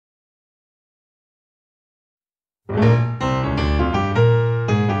Hello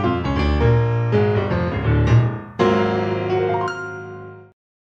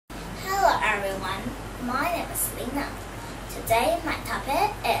everyone, my name is Selina. Today my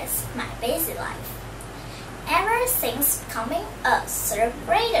topic is my busy life. Ever since becoming a third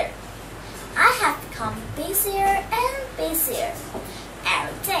grader, I have become busier and busier.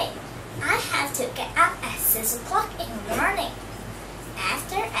 Every day, I have to get up at 6 o'clock in the morning.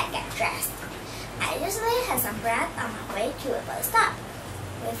 After I get dressed, I usually have some bread on my way to a bus stop.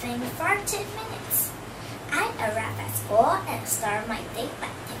 Within 40 minutes, I arrive at school and start my day by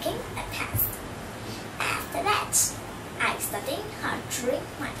taking a test. After that, I study hard during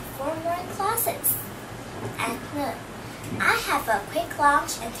my 4 morning classes. At noon, I have a quick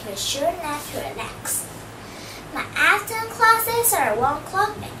lunch and take a short nap to relax. My afternoon classes are 1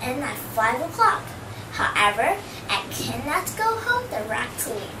 o'clock and end at 5 o'clock. However, I cannot go home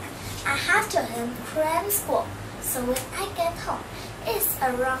directly. I have to attend cram school, so when I get home, it's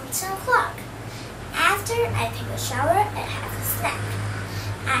around 10 o'clock. After I take a shower and have a snack,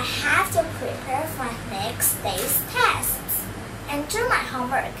 I have to prepare for next day's tests and do my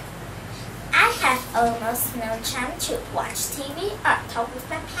homework. I have almost no time to watch TV or talk with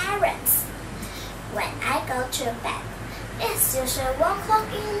my parents. When I go to bed, it's usually 1 o'clock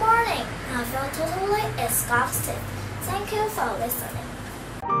in the morning. I feel totally exhausted. Thank you for listening.